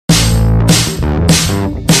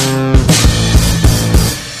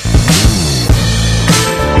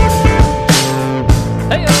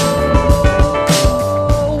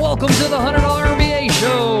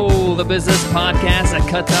business podcast that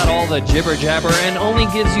cuts out all the jibber-jabber and only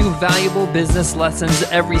gives you valuable business lessons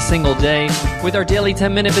every single day with our daily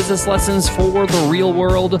 10-minute business lessons for the real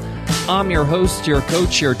world. I'm your host, your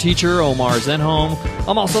coach, your teacher, Omar Zenhom.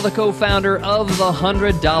 I'm also the co-founder of the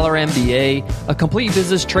 $100 MBA, a complete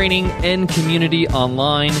business training and community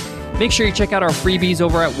online. Make sure you check out our freebies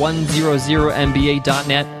over at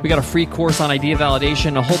 100mba.net. We got a free course on idea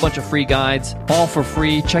validation, a whole bunch of free guides, all for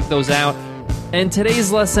free. Check those out. And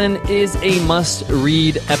today's lesson is a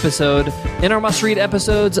must-read episode. In our must-read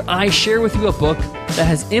episodes, I share with you a book that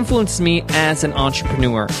has influenced me as an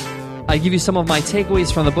entrepreneur. I give you some of my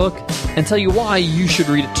takeaways from the book and tell you why you should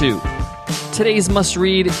read it too. Today's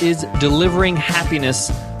must-read is Delivering Happiness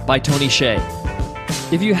by Tony Hsieh.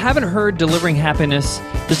 If you haven't heard Delivering Happiness,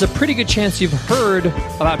 there's a pretty good chance you've heard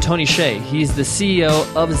about Tony Hsieh. He's the CEO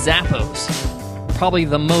of Zappos, probably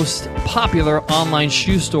the most popular online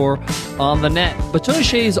shoe store on the net. But Tony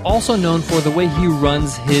Hsieh is also known for the way he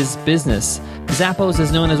runs his business. Zappos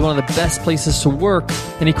is known as one of the best places to work,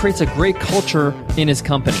 and he creates a great culture in his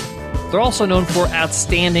company. They're also known for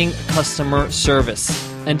outstanding customer service.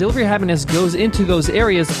 And Delivering Happiness goes into those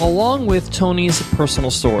areas along with Tony's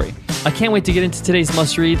personal story. I can't wait to get into today's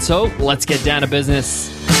must-read, so let's get down to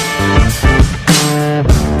business.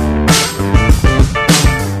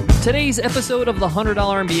 Today's episode of the $100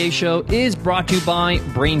 MBA Show is brought to you by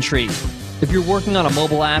Braintree. If you're working on a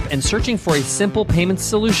mobile app and searching for a simple payment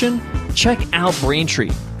solution, check out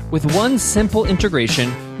Braintree. With one simple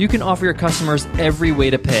integration, you can offer your customers every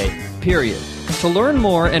way to pay, period. To learn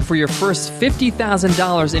more and for your first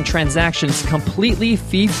 $50,000 in transactions completely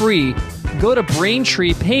fee-free, go to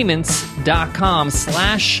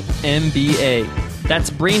BraintreePayments.com/MBA.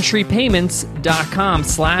 That's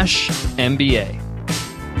BraintreePayments.com/MBA.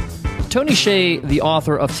 Tony Hsieh, the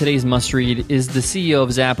author of today's must-read, is the CEO of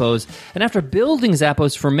Zappos, and after building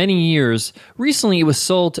Zappos for many years, recently it was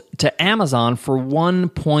sold to Amazon for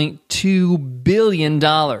 $1.2 billion.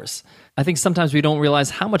 I think sometimes we don't realize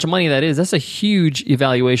how much money that is. That's a huge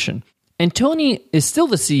evaluation. And Tony is still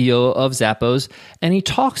the CEO of Zappos, and he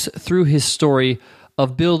talks through his story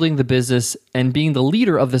of building the business and being the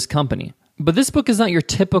leader of this company. But this book is not your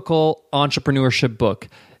typical entrepreneurship book.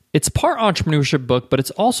 It's part entrepreneurship book, but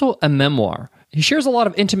it's also a memoir. He shares a lot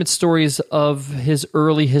of intimate stories of his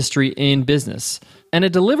early history in business, and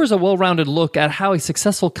it delivers a well-rounded look at how a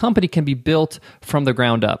successful company can be built from the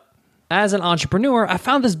ground up. As an entrepreneur, I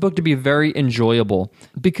found this book to be very enjoyable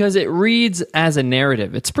because it reads as a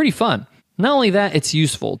narrative. It's pretty fun. Not only that, it's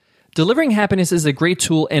useful. Delivering Happiness is a great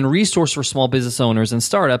tool and resource for small business owners and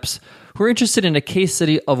startups who are interested in a case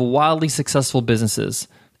study of wildly successful businesses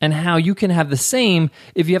and how you can have the same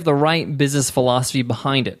if you have the right business philosophy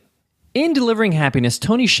behind it. In Delivering Happiness,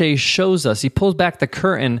 Tony Hsieh shows us, he pulls back the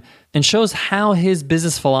curtain and shows how his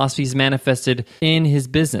business philosophy is manifested in his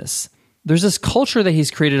business. There's this culture that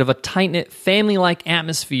he's created of a tight-knit, family-like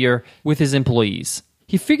atmosphere with his employees.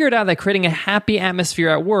 He figured out that creating a happy atmosphere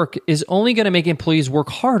at work is only going to make employees work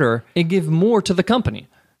harder and give more to the company.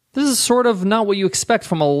 This is sort of not what you expect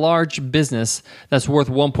from a large business that's worth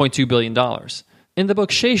 $1.2 billion. In the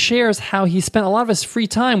book, Hsieh shares how he spent a lot of his free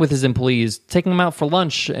time with his employees, taking them out for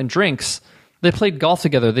lunch and drinks. They played golf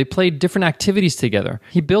together. They played different activities together.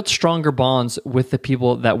 He built stronger bonds with the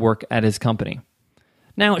people that work at his company.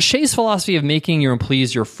 Now, Hsieh's philosophy of making your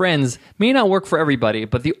employees your friends may not work for everybody,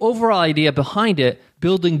 but the overall idea behind it,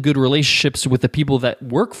 building good relationships with the people that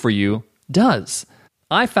work for you, does.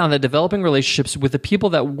 I found that developing relationships with the people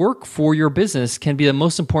that work for your business can be the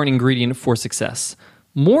most important ingredient for success.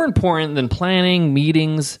 More important than planning,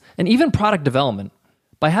 meetings, and even product development.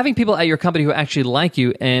 By having people at your company who actually like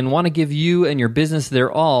you and want to give you and your business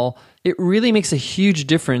their all, it really makes a huge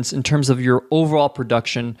difference in terms of your overall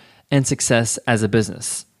production and success as a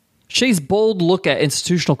business. Hsieh's bold look at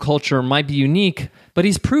institutional culture might be unique, but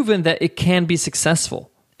he's proven that it can be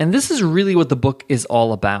successful. And this is really what the book is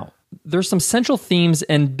all about. There's some central themes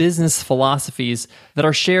and business philosophies that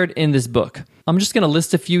are shared in this book. I'm just going to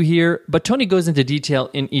list a few here, but Tony goes into detail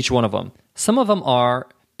in each one of them. Some of them are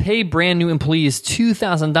pay brand new employees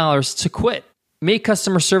 $2,000 to quit. Make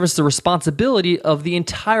customer service the responsibility of the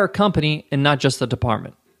entire company and not just the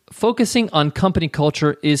department. Focusing on company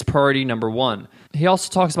culture is priority number one. He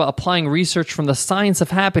also talks about applying research from the science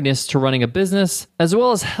of happiness to running a business, as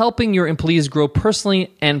well as helping your employees grow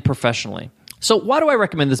personally and professionally. So why do I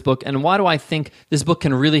recommend this book, and why do I think this book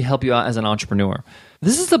can really help you out as an entrepreneur?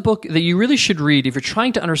 This is the book that you really should read if you're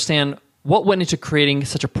trying to understand what went into creating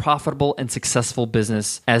such a profitable and successful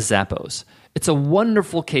business as Zappos. It's a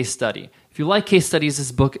wonderful case study. If you like case studies,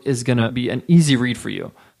 this book is going to be an easy read for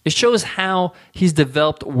you. It shows how he's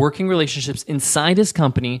developed working relationships inside his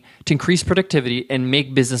company to increase productivity and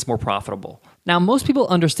make business more profitable. Now, most people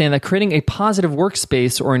understand that creating a positive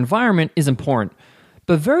workspace or environment is important,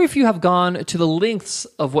 but very few have gone to the lengths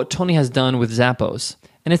of what Tony has done with Zappos.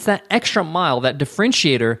 And it's that extra mile, that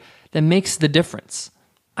differentiator, that makes the difference.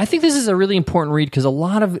 I think this is a really important read because a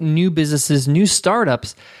lot of new businesses, new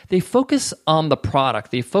startups, they focus on the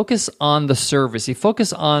product, they focus on the service, they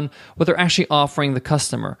focus on what they're actually offering the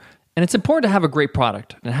customer. And it's important to have a great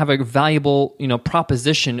product and have a valuable,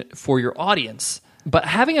 proposition for your audience. But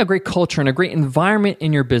having a great culture and a great environment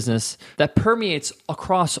in your business that permeates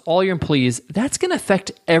across all your employees, that's going to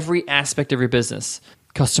affect every aspect of your business.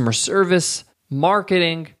 Customer service,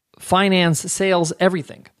 marketing, finance, sales,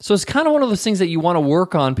 everything. So it's kind of one of those things that you want to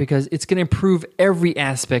work on because it's going to improve every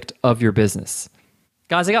aspect of your business.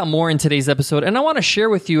 Guys, I got more in today's episode, and I want to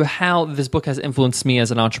share with you how this book has influenced me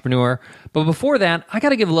as an entrepreneur. But before that, I got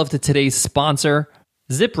to give love to today's sponsor,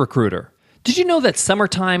 ZipRecruiter. Did you know that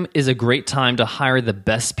summertime is a great time to hire the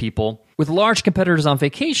best people? With large competitors on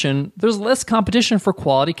vacation, there's less competition for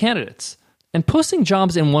quality candidates. And posting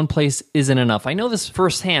jobs in one place isn't enough. I know this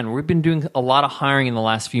firsthand. We've been doing a lot of hiring in the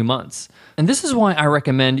last few months. And this is why I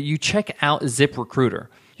recommend you check out ZipRecruiter.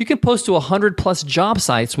 You can post to 100 plus job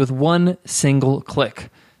sites with one single click.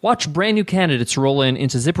 Watch brand new candidates roll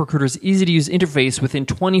into ZipRecruiter's easy-to-use interface within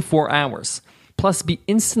 24 hours. Plus, be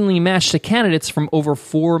instantly matched to candidates from over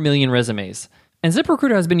 4 million resumes. And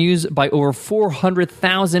ZipRecruiter has been used by over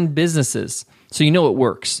 400,000 businesses, so you know it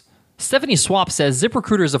works. Stephanie Swap says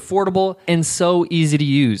ZipRecruiter is affordable and so easy to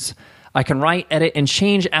use. I can write, edit, and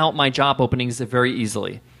change out my job openings very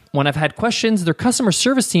easily. When I've had questions, their customer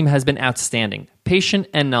service team has been outstanding, patient,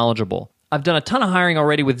 and knowledgeable. I've done a ton of hiring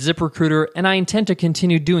already with ZipRecruiter, and I intend to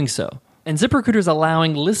continue doing so. And ZipRecruiter is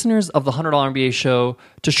allowing listeners of the $100 MBA show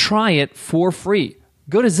to try it for free.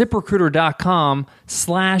 Go to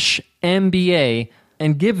ZipRecruiter.com/MBA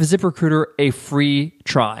and give ZipRecruiter a free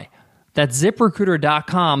try. That's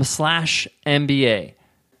ZipRecruiter.com/MBA.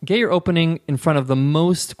 Get your opening in front of the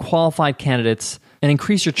most qualified candidates and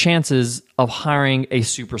increase your chances of hiring a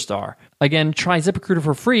superstar. Again, try ZipRecruiter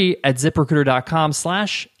for free at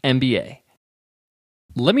ZipRecruiter.com/MBA.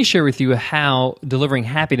 Let me share with you how delivering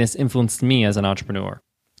happiness influenced me as an entrepreneur.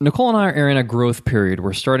 Nicole and I are in a growth period.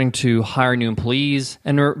 We're starting to hire new employees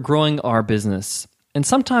and we're growing our business. And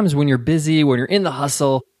sometimes when you're busy, when you're in the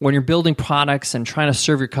hustle, when you're building products and trying to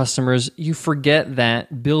serve your customers, you forget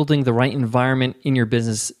that building the right environment in your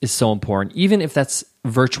business is so important, even if that's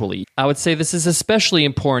virtually. I would say this is especially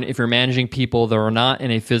important if you're managing people that are not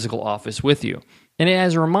in a physical office with you. And it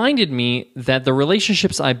has reminded me that the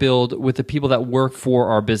relationships I build with the people that work for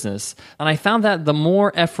our business, and I found that the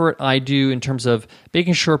more effort I do in terms of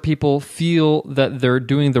making sure people feel that they're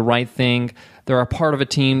doing the right thing, they're a part of a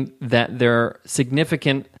team, that they're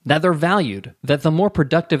significant, that they're valued, that the more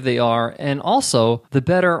productive they are, and also the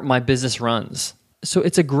better my business runs. So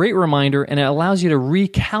it's a great reminder, and it allows you to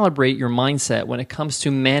recalibrate your mindset when it comes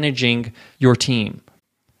to managing your team.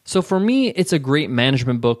 So for me, it's a great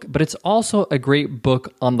management book, but it's also a great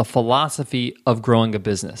book on the philosophy of growing a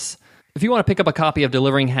business. If you want to pick up a copy of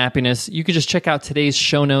Delivering Happiness, you could just check out today's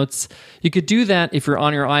show notes. You could do that if you're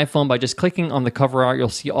on your iPhone by just clicking on the cover art. You'll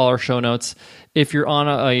see all our show notes. If you're on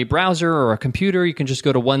a browser or a computer, you can just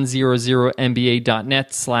go to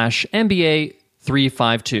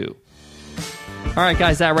 100mba.net/MBA352. All right,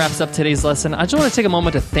 guys, that wraps up today's lesson. I just want to take a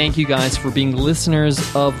moment to thank you guys for being listeners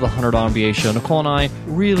of the $100 MBA show. Nicole and I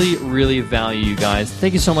really, really value you guys.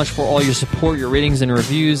 Thank you so much for all your support, your ratings and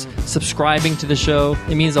reviews, subscribing to the show.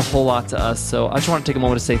 It means a whole lot to us. So I just want to take a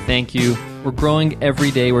moment to say thank you. We're growing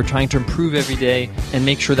every day. We're trying to improve every day and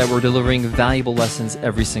make sure that we're delivering valuable lessons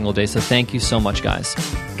every single day. So thank you so much, guys.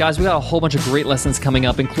 Guys, we got a whole bunch of great lessons coming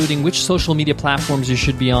up, including which social media platforms you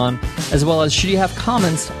should be on, as well as should you have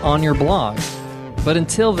comments on your blog. But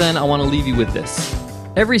until then, I want to leave you with this.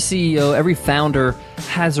 Every CEO, every founder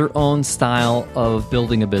has their own style of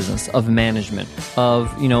building a business, of management,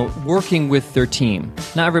 of, working with their team.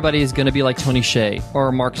 Not everybody is going to be like Tony Hsieh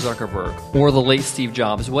or Mark Zuckerberg or the late Steve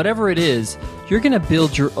Jobs. Whatever it is, you're going to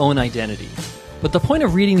build your own identity. But the point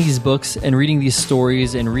of reading these books and reading these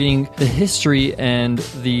stories and reading the history and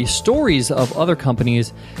the stories of other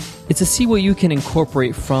companies is to see what you can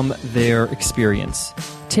incorporate from their experience.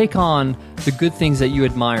 Take on the good things that you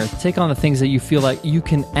admire. Take on the things that you feel like you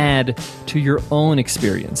can add to your own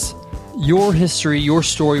experience. Your history, your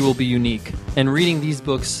story will be unique, and reading these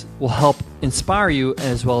books will help inspire you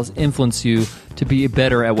as well as influence you to be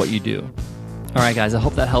better at what you do. All right, guys, I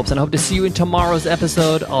hope that helps, and I hope to see you in tomorrow's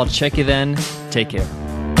episode. I'll check you then. Take care.